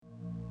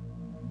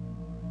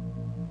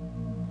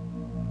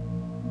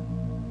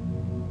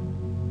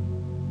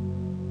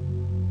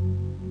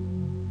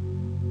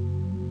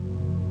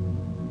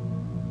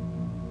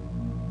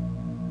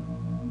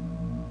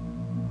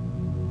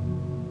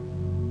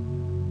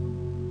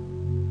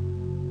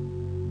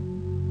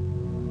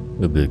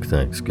A big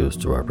thanks goes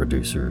to our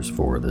producers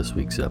for this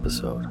week's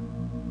episode: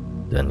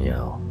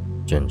 Danielle,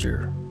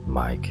 Ginger,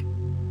 Mike,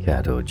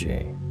 Cat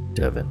OJ,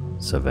 Devin,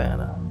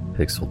 Savannah,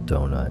 Pixel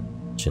Donut,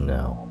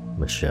 Janelle,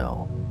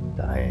 Michelle,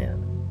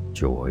 Diane,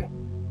 Joy,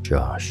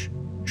 Josh,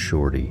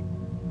 Shorty,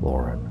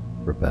 Lauren,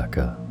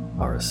 Rebecca,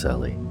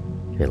 Araceli,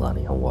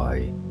 Kaylani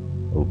Hawaii,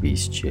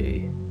 Obese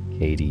J,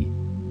 Katie,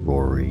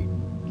 Rory,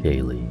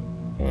 Kaylee,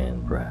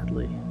 and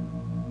Bradley.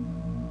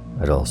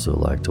 I'd also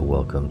like to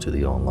welcome to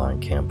the online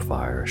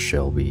campfire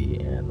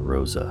Shelby and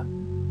Rosa.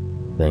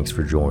 Thanks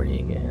for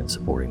joining and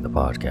supporting the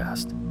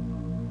podcast.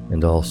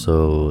 And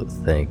also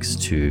thanks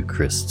to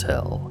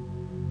Christelle.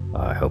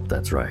 I hope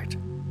that's right.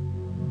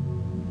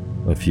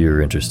 If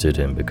you're interested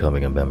in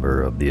becoming a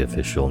member of the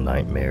official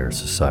Nightmare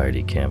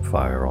Society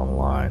Campfire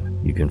online,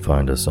 you can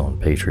find us on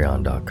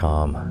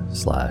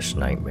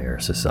patreon.com/Nightmare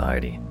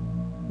Society.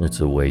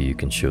 It's a way you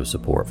can show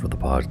support for the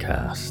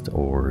podcast,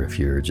 or if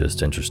you're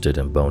just interested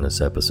in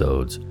bonus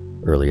episodes,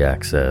 early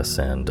access,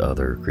 and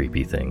other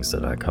creepy things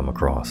that I come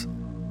across.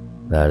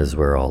 That is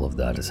where all of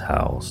that is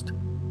housed.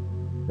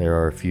 There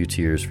are a few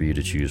tiers for you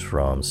to choose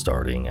from,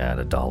 starting at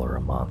 $1 a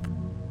month.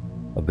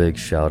 A big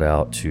shout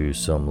out to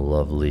some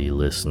lovely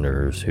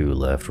listeners who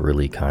left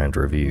really kind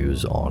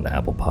reviews on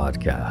Apple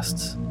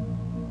Podcasts.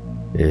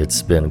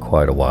 It's been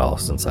quite a while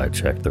since I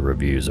checked the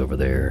reviews over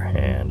there,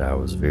 and I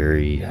was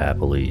very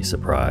happily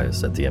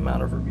surprised at the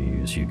amount of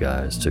reviews you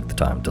guys took the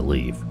time to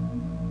leave.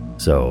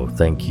 So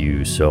thank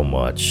you so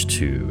much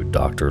to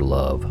Dr.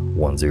 Love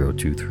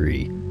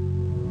 1023,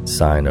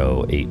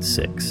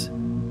 Sino86,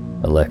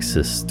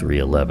 Alexis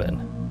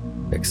 311,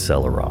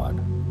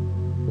 Acceleron,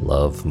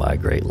 Love My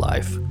Great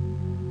Life.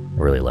 I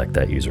really like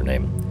that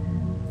username.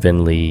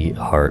 Finley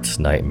Hearts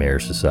Nightmare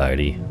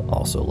Society,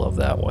 also love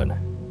that one.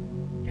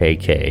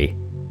 KK,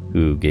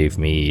 who gave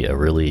me a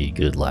really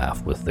good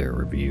laugh with their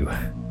review.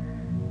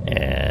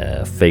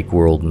 Fake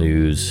World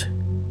News,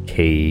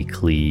 K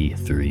Klee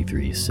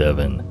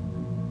 337,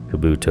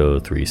 Kabuto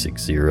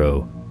 360,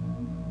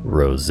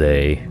 Rose,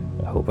 I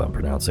hope I'm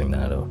pronouncing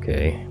that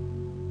okay.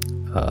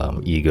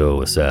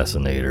 Ego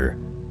Assassinator,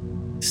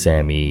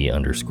 Sammy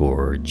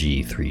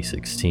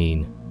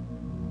 _G316,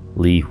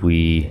 Li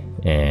Hui,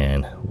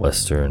 and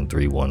Western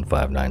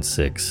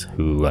 31596,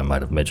 who I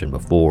might have mentioned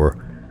before,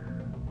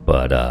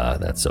 but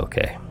that's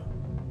okay.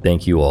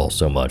 Thank you all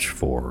so much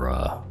for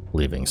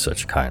leaving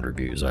such kind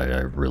reviews. I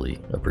really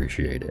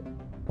appreciate it.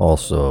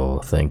 Also,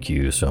 thank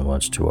you so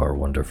much to our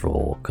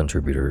wonderful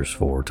contributors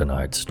for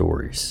tonight's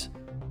stories: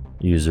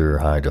 User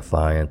High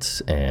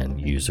Defiance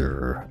and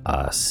User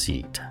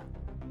Seat.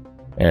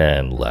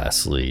 And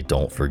lastly,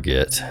 don't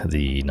forget,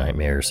 the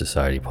Nightmare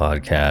Society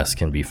podcast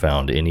can be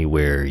found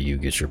anywhere you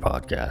get your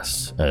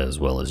podcasts, as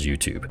well as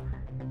YouTube.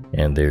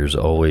 And there's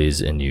always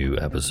a new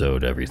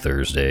episode every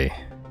Thursday.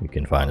 You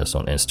can find us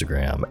on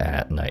Instagram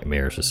at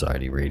Nightmare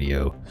Society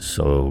Radio,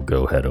 so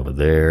go head over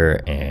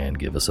there and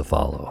give us a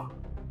follow.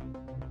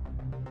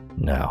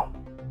 Now,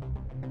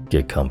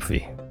 get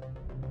comfy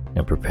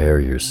and prepare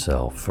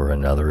yourself for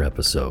another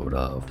episode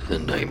of The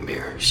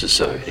Nightmare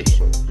Society.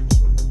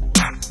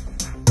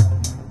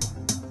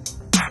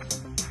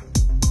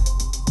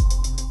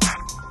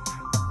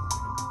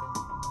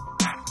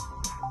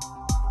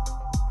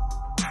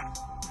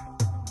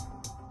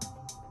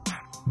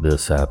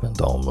 This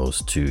happened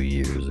almost 2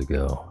 years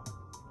ago.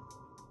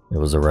 It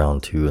was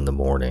around 2 in the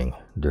morning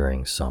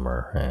during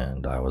summer,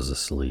 and I was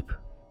asleep.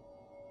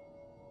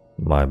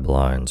 My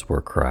blinds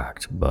were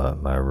cracked,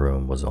 but my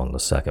room was on the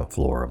second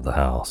floor of the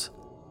house.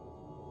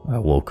 I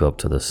woke up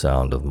to the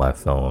sound of my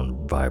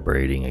phone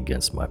vibrating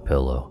against my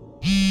pillow.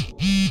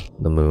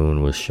 The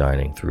moon was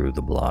shining through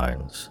the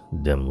blinds,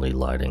 dimly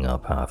lighting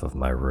up half of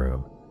my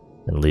room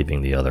and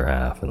leaving the other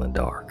half in the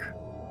dark.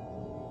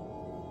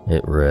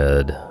 It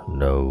read,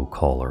 "No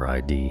caller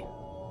ID."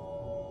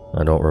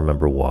 I don't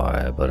remember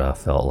why, but I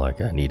felt like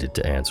I needed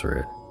to answer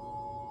it.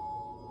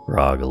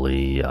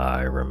 Groggily,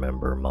 I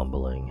remember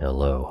mumbling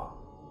hello.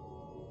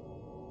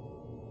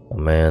 A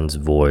man's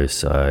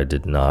voice I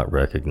did not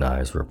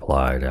recognize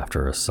replied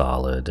after a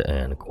solid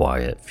and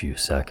quiet few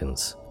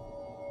seconds.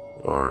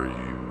 Are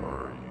you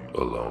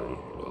alone?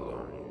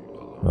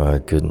 I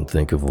couldn't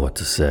think of what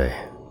to say.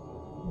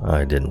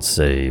 I didn't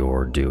say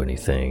or do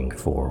anything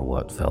for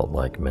what felt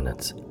like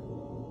minutes.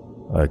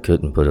 I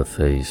couldn't put a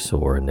face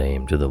or a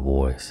name to the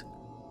voice.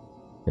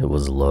 It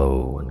was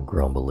low and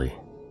grumbly,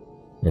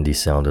 and he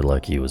sounded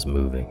like he was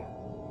moving.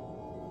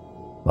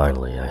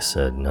 Finally, I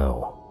said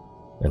no,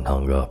 and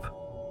hung up.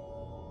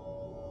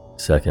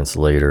 Seconds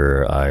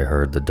later, I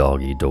heard the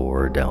doggy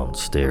door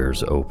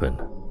downstairs open.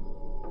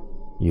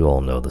 You all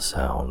know the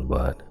sound,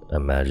 but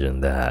imagine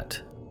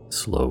that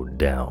slowed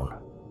down.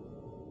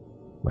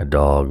 My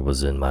dog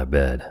was in my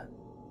bed,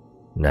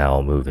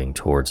 now moving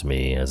towards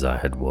me as I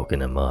had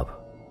woken him up.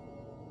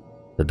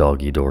 The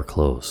doggy door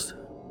closed.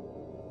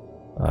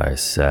 I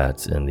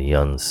sat in the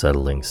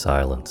unsettling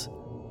silence,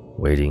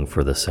 waiting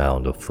for the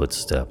sound of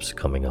footsteps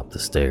coming up the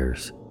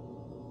stairs.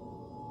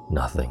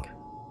 Nothing.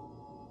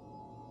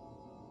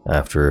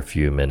 After a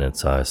few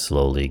minutes, I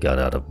slowly got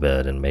out of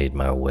bed and made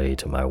my way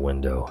to my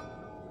window.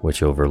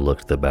 which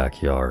overlooked the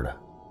backyard.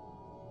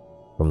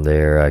 From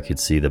there, I could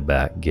see the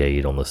back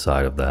gate on the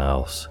side of the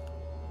house,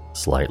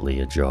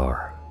 slightly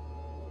ajar.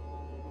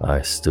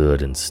 I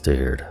stood and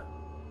stared,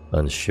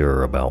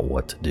 unsure about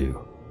what to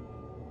do.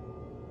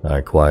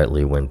 I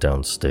quietly went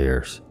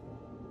downstairs,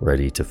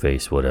 ready to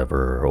face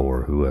whatever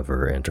or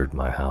whoever entered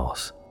my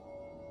house.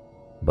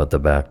 But the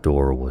back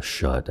door was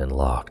shut and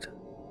locked.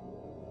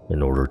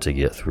 In order to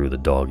get through the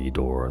doggy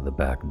door, the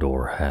back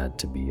door had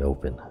to be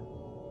open.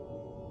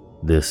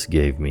 This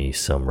gave me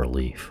some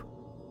relief,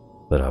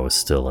 but I was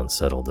still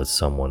unsettled that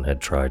someone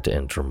had tried to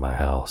enter my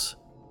house.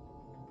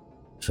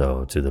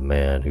 So, to the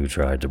man who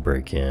tried to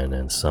break in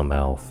and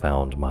somehow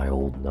found my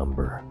old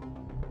number,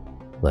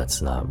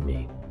 let's not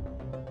meet.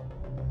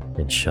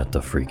 And shut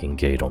the freaking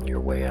gate on your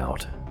way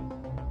out.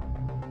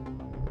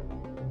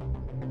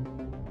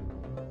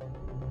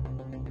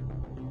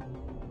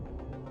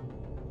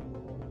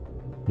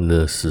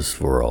 This is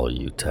for all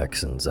you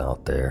Texans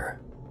out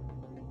there.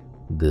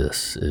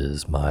 This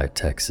is my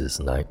Texas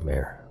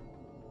nightmare.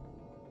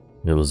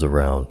 It was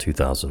around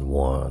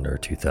 2001 or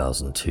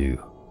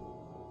 2002,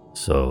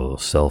 so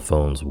cell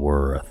phones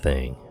were a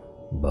thing,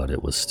 but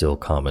it was still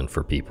common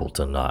for people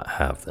to not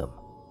have them.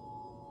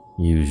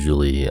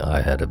 Usually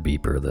I had a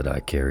beeper that I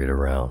carried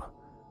around,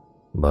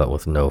 but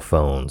with no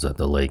phones at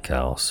the lake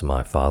house,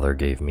 my father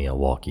gave me a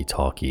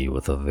walkie-talkie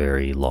with a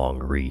very long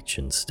reach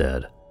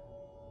instead.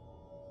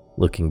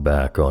 Looking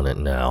back on it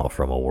now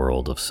from a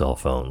world of cell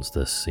phones,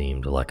 this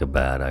seemed like a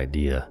bad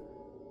idea.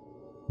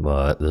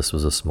 But this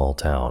was a small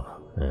town,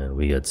 and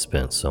we had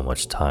spent so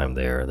much time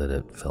there that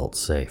it felt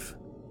safe.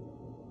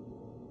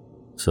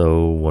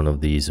 So one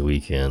of these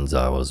weekends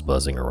I was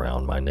buzzing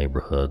around my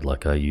neighborhood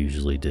like I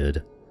usually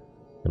did,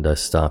 and I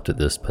stopped at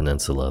this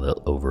peninsula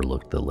that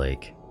overlooked the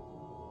lake.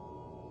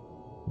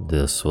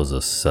 This was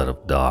a set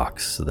of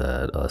docks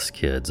that us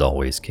kids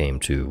always came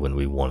to when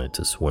we wanted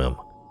to swim,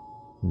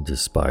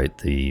 despite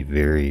the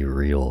very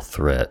real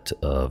threat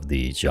of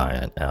the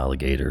giant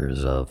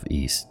alligators of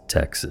East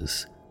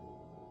Texas.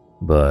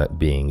 But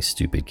being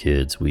stupid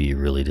kids, we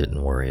really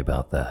didn't worry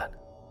about that.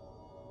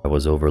 I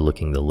was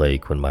overlooking the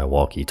lake when my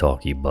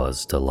walkie-talkie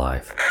buzzed to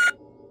life.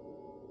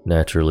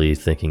 Naturally,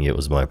 thinking it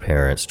was my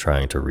parents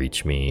trying to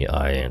reach me,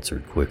 I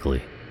answered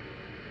quickly.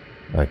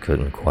 I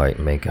couldn't quite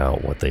make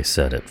out what they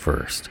said at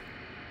first,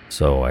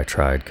 so I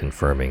tried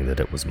confirming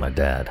that it was my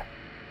dad.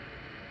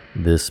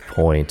 This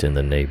point in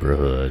the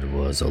neighborhood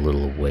was a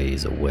little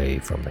ways away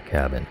from the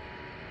cabin,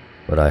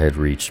 but I had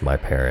reached my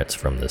parents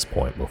from this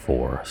point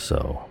before,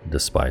 so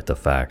despite the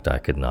fact I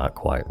could not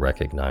quite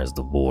recognize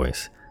the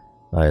voice,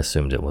 I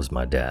assumed it was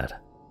my dad.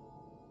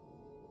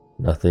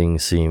 Nothing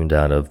seemed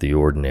out of the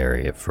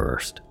ordinary at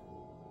first.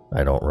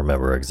 I don't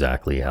remember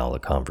exactly how the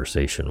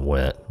conversation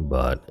went,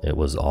 but it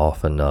was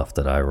off enough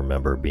that I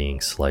remember being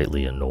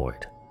slightly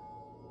annoyed.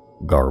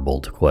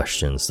 Garbled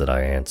questions that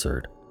I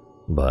answered,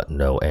 but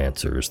no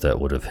answers that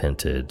would have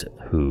hinted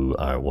who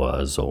I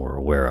was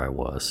or where I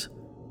was.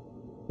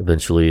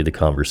 Eventually, the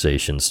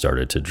conversation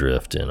started to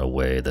drift in a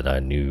way that I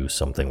knew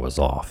something was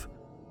off,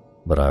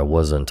 but I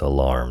wasn't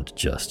alarmed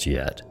just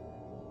yet,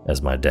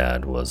 as my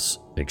dad was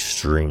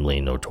extremely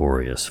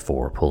notorious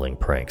for pulling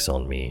pranks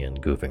on me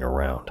and goofing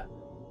around.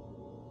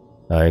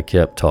 I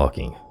kept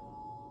talking,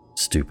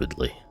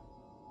 stupidly.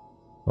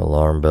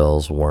 Alarm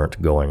bells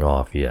weren't going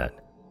off yet.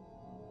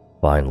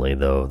 Finally,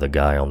 though, the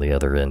guy on the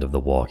other end of the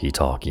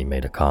walkie-talkie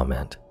made a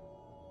comment.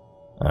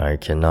 I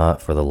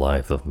cannot for the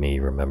life of me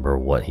remember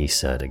what he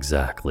said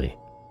exactly,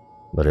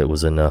 but it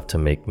was enough to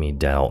make me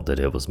doubt that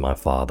it was my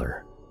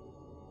father.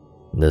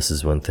 This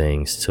is when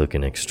things took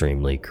an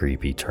extremely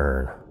creepy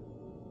turn.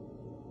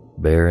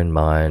 Bear in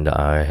mind,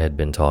 I had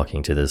been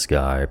talking to this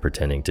guy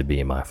pretending to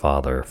be my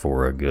father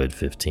for a good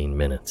 15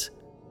 minutes,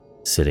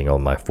 sitting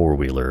on my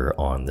four-wheeler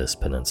on this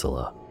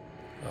peninsula.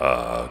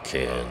 I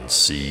can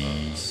see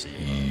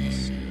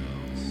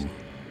you.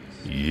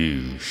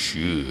 You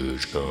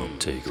should come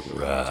take a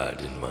ride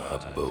in my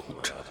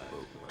boat,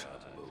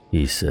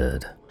 he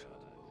said.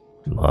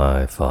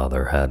 My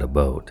father had a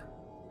boat,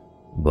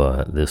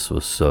 but this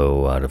was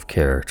so out of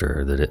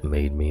character that it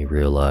made me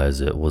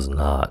realize it was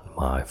not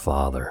my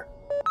father.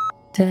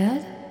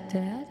 Dad?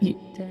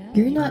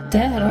 You're not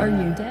Dad, are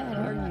you?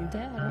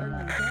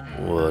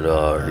 What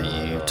are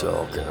you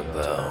talking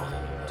about?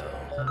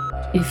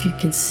 If you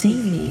can see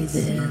me,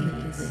 then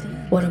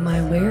what am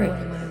I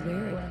wearing?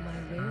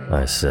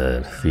 I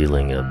said,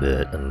 feeling a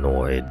bit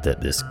annoyed that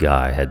this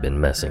guy had been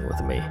messing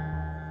with me.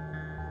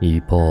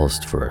 He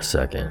paused for a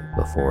second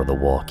before the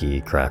walkie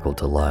crackled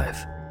to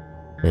life,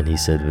 and he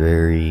said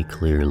very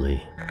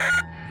clearly,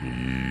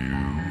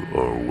 You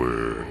are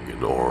wearing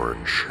an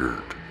orange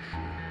shirt.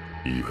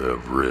 You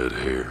have red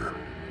hair,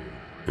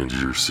 and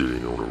you're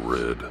sitting on a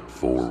red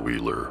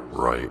four-wheeler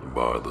right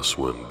by the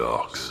swim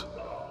docks.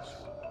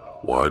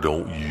 Why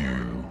don't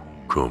you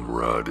come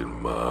ride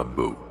in my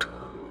boat?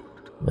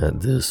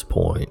 At this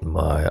point,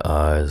 my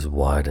eyes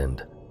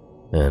widened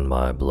and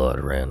my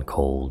blood ran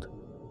cold.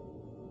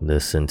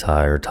 This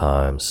entire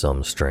time,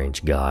 some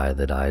strange guy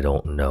that I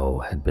don't know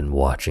had been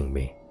watching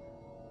me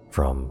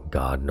from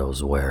God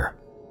knows where.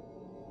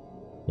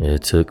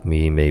 It took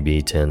me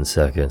maybe 10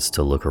 seconds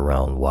to look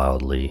around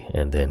wildly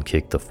and then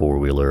kick the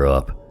four-wheeler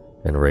up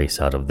and race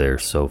out of there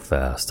so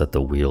fast that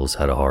the wheels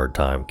had a hard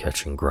time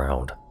catching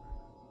ground.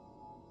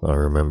 I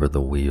remember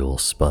the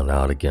wheels spun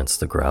out against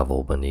the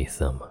gravel beneath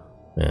them,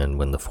 and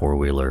when the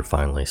four-wheeler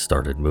finally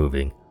started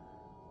moving,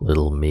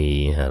 little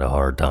me had a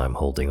hard time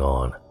holding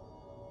on.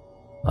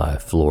 I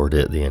floored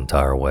it the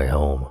entire way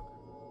home,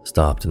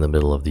 stopped in the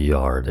middle of the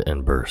yard,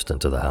 and burst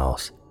into the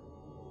house.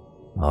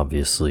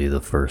 Obviously, the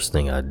first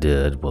thing I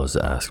did was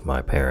ask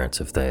my parents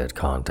if they had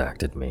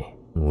contacted me,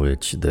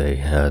 which they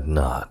had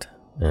not,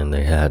 and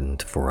they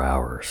hadn't for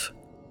hours.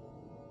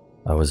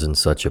 I was in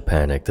such a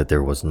panic that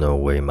there was no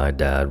way my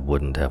dad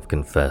wouldn't have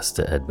confessed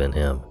it had been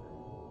him.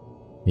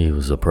 He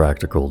was a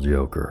practical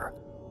joker,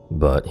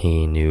 but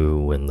he knew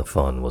when the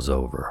fun was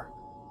over.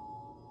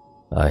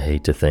 I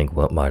hate to think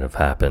what might have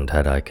happened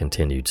had I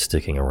continued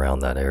sticking around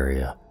that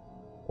area,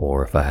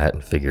 or if I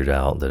hadn't figured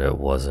out that it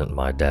wasn't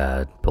my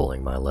dad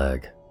pulling my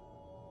leg.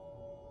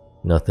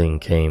 Nothing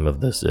came of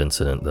this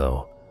incident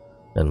though,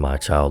 and my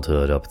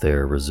childhood up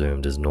there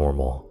resumed as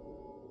normal.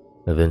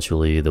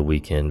 Eventually the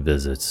weekend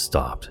visits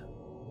stopped,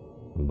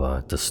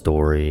 but the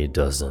story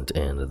doesn't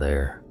end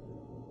there.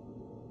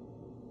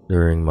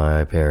 During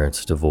my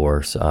parents'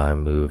 divorce, I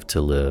moved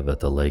to live at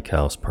the lake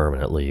house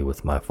permanently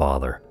with my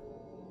father,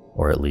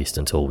 or at least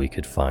until we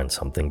could find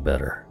something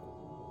better.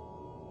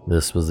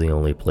 This was the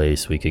only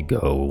place we could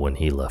go when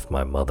he left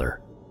my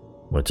mother,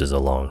 which is a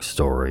long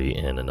story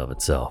in and of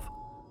itself,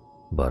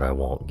 but I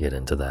won't get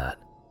into that.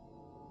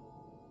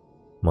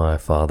 My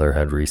father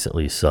had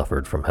recently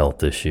suffered from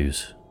health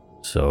issues,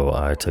 so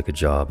I took a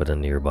job at a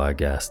nearby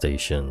gas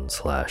station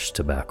 /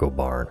 tobacco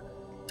barn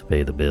to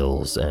pay the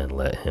bills and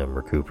let him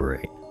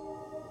recuperate.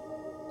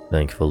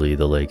 Thankfully,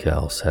 the lake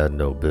house had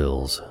no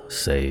bills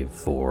save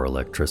for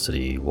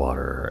electricity,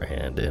 water,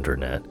 and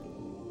internet,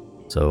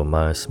 so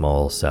my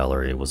small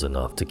salary was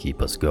enough to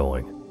keep us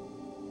going.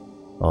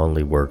 I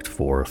only worked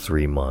for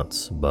 3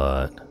 months,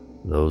 but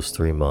those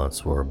 3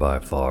 months were by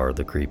far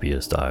the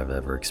creepiest I've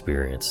ever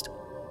experienced.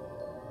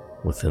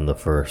 Within the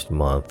first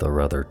month, a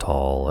rather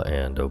tall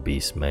and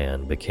obese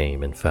man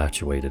became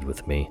infatuated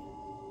with me,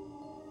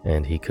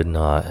 and he could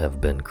not have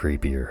been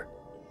creepier.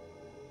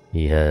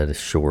 He had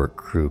short,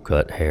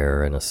 crew-cut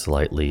hair and a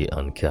slightly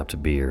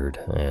unkempt beard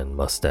and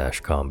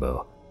mustache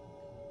combo.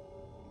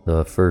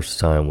 The first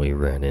time we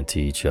ran into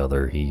each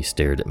other, he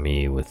stared at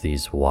me with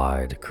these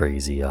wide,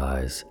 crazy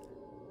eyes,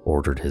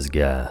 ordered his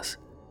gas,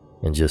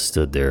 and just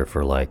stood there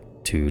for like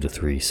 2 to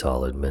 3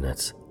 solid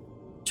minutes,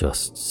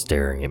 just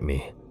staring at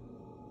me.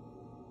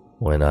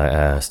 When I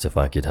asked if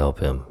I could help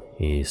him,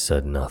 he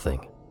said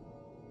nothing.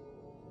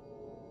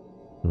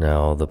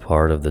 Now, the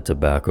part of the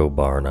tobacco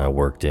barn I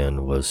worked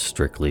in was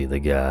strictly the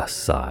gas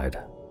side,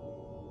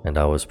 and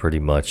I was pretty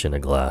much in a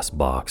glass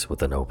box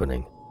with an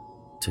opening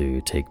to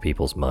take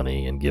people's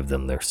money and give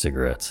them their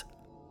cigarettes,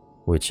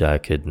 which I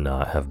could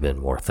not have been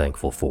more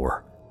thankful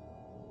for.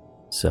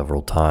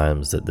 Several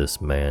times that this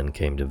man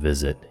came to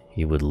visit,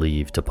 he would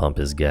leave to pump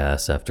his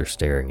gas after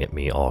staring at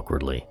me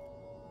awkwardly.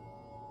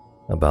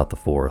 About the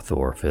 4th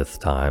or 5th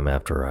time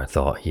after I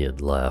thought he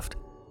had left,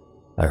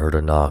 I heard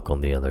a knock on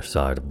the other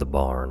side of the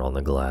barn on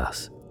the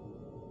glass.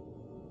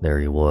 There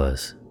he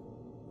was,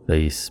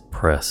 face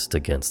pressed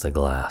against the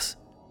glass,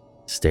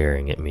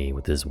 staring at me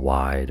with his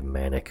wide,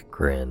 manic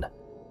grin,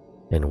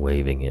 and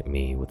waving at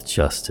me with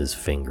just his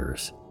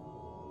fingers.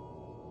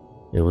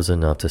 It was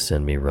enough to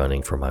send me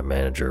running for my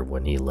manager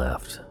when he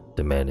left,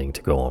 demanding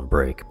to go on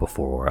break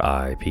before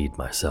I peed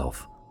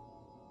myself.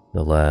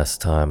 The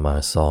last time I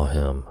saw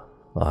him,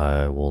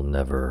 I will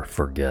never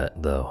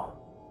forget, though.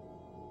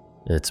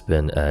 It's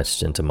been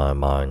etched into my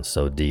mind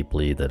so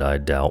deeply that I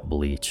doubt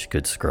bleach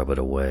could scrub it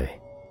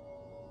away.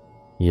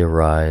 He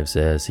arrives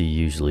as he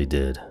usually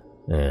did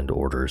and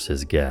orders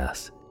his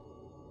gas.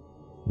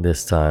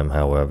 This time,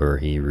 however,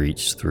 he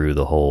reached through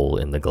the hole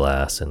in the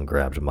glass and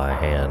grabbed my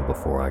hand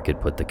before I could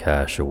put the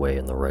cash away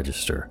in the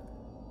register.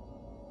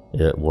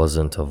 It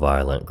wasn't a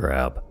violent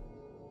grab,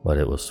 but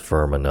it was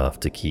firm enough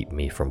to keep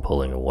me from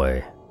pulling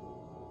away.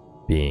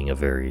 Being a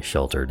very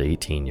sheltered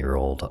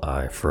 18-year-old,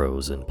 I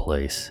froze in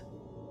place.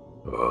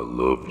 I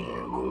love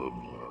you,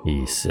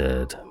 he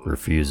said,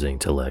 refusing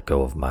to let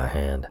go of my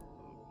hand.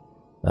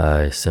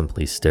 I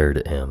simply stared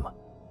at him,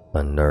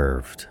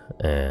 unnerved,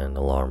 and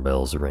alarm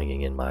bells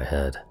ringing in my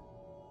head.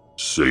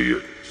 Say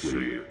it, say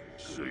it,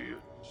 say it,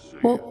 say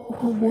it.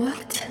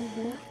 What?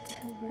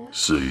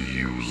 Say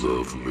you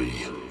love me.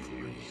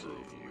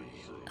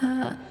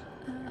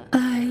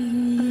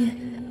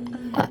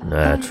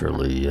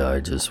 Naturally, I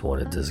just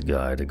wanted this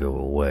guy to go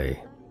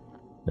away.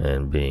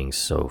 And being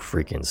so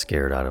freaking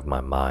scared out of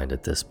my mind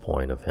at this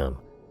point of him,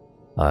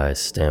 I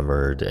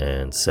stammered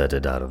and said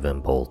it out of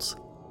impulse.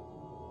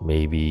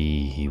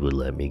 Maybe he would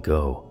let me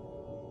go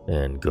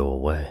and go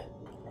away.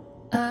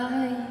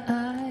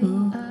 I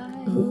love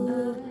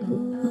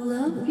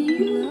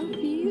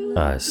you.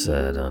 I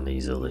said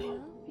uneasily.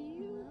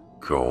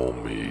 Call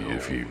me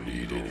if you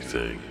need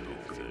anything.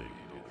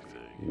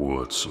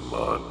 What's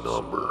my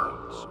number?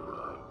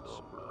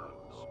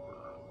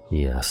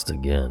 he asked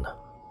again.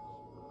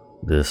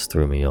 This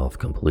threw me off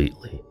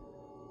completely,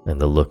 and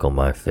the look on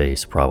my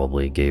face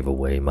probably gave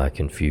away my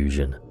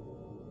confusion,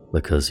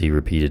 because he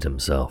repeated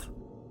himself,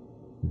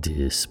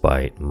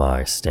 despite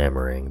my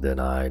stammering that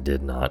I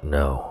did not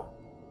know.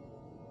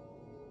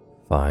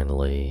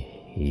 Finally,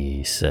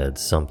 he said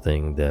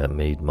something that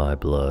made my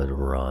blood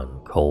run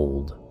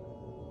cold.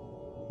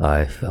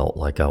 I felt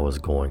like I was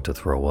going to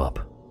throw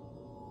up.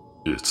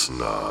 It's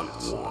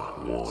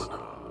 911.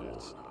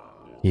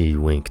 He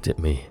winked at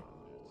me.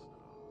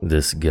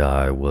 This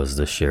guy was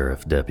the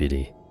sheriff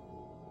deputy,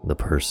 the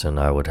person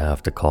I would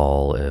have to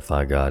call if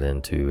I got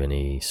into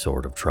any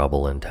sort of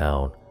trouble in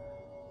town,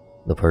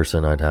 the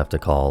person I'd have to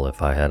call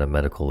if I had a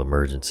medical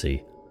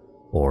emergency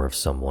or if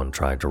someone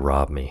tried to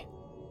rob me.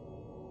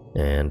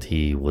 And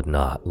he would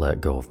not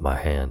let go of my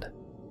hand.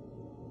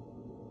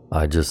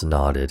 I just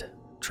nodded,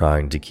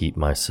 trying to keep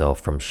myself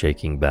from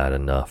shaking bad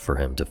enough for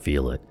him to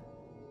feel it.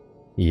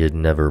 He had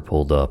never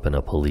pulled up in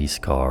a police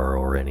car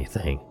or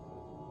anything.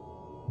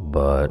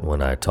 But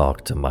when I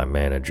talked to my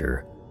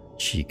manager,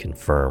 she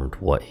confirmed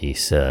what he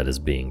said as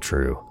being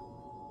true.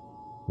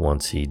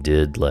 Once he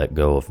did let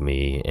go of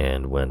me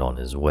and went on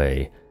his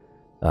way,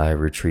 I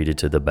retreated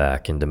to the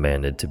back and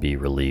demanded to be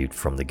relieved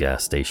from the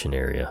gas station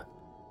area.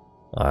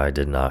 I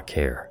did not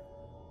care.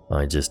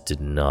 I just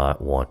did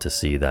not want to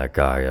see that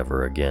guy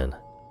ever again.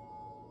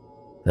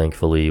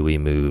 Thankfully, we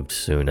moved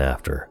soon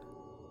after,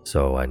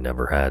 so I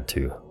never had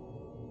to.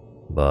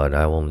 But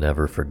I will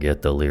never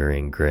forget the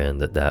leering grin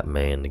that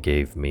man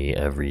gave me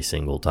every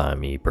single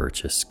time he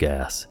purchased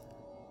gas.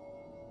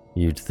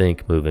 You'd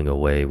think moving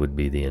away would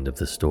be the end of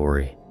the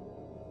story.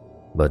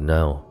 But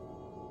no,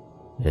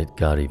 it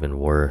got even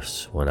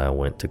worse when I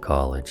went to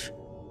college,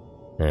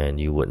 and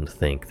you wouldn't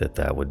think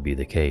that would be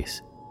the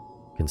case,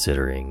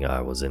 considering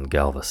I was in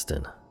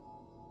Galveston.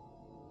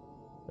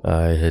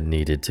 I had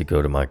needed to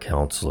go to my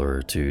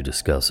counselor to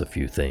discuss a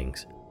few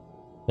things,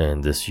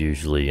 and this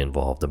usually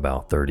involved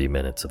about 30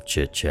 minutes of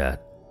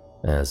chit-chat,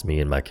 as me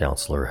and my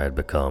counselor had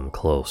become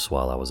close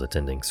while I was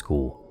attending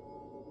school.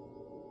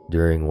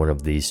 During one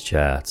of these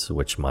chats,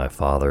 which my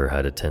father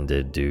had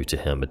attended due to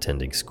him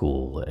attending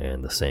school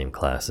and the same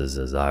classes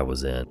as I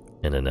was in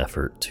an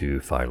effort to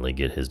finally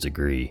get his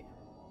degree,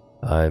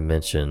 I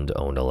mentioned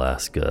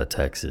Onalaska,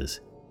 Texas,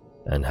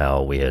 and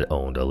how we had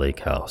owned a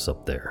lake house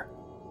up there.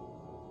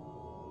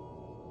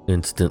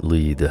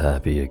 Instantly, the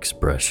happy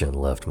expression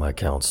left my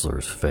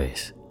counselor's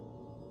face.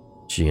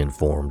 She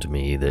informed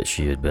me that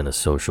she had been a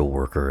social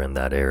worker in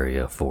that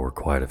area for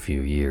quite a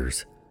few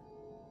years,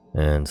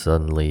 and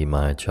suddenly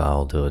my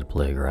childhood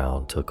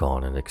playground took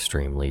on an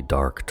extremely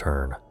dark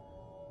turn,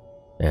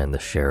 and the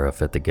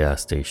sheriff at the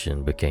gas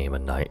station became a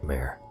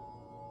nightmare.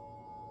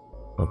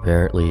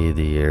 Apparently,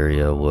 the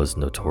area was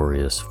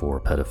notorious for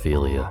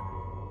pedophilia,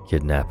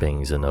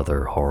 kidnappings, and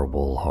other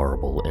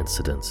horrible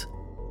incidents.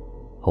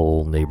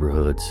 Whole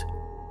neighborhoods,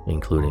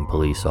 including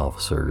police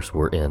officers,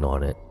 were in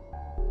on it,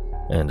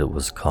 and it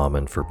was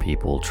common for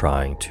people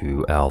trying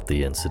to out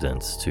the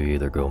incidents to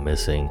either go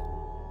missing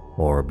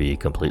or be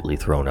completely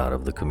thrown out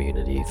of the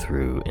community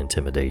through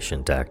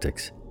intimidation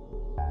tactics.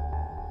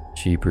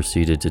 She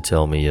proceeded to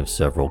tell me of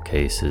several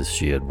cases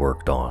she had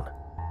worked on,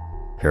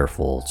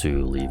 careful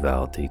to leave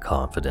out the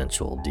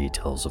confidential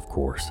details, of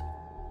course,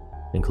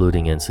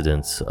 including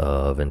incidents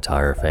of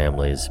entire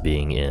families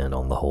being in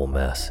on the whole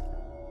mess.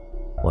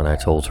 When I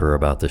told her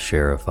about the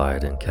sheriff I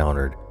had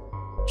encountered,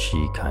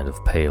 she kind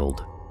of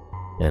paled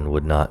and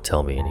would not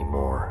tell me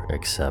anymore,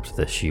 except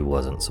that she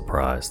wasn't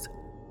surprised.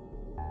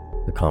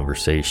 The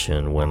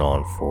conversation went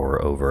on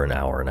for over an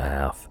hour and a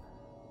half,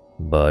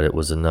 but it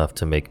was enough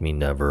to make me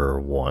never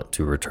want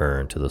to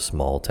return to the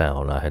small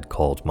town I had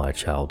called my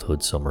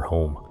childhood summer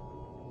home,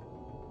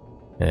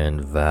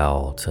 and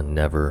vow to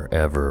never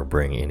ever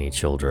bring any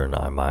children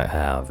I might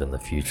have in the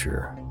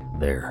future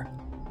there.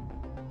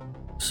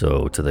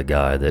 So to the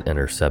guy that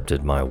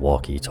intercepted my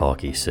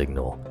walkie-talkie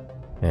signal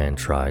and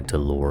tried to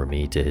lure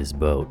me to his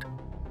boat,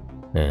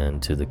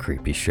 and to the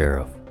creepy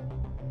sheriff,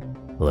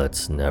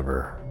 let's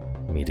never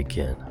meet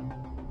again.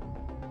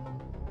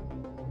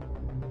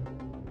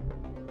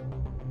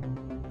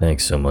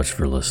 Thanks so much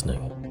for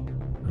listening.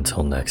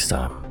 Until next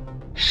time.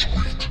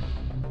 Sweet.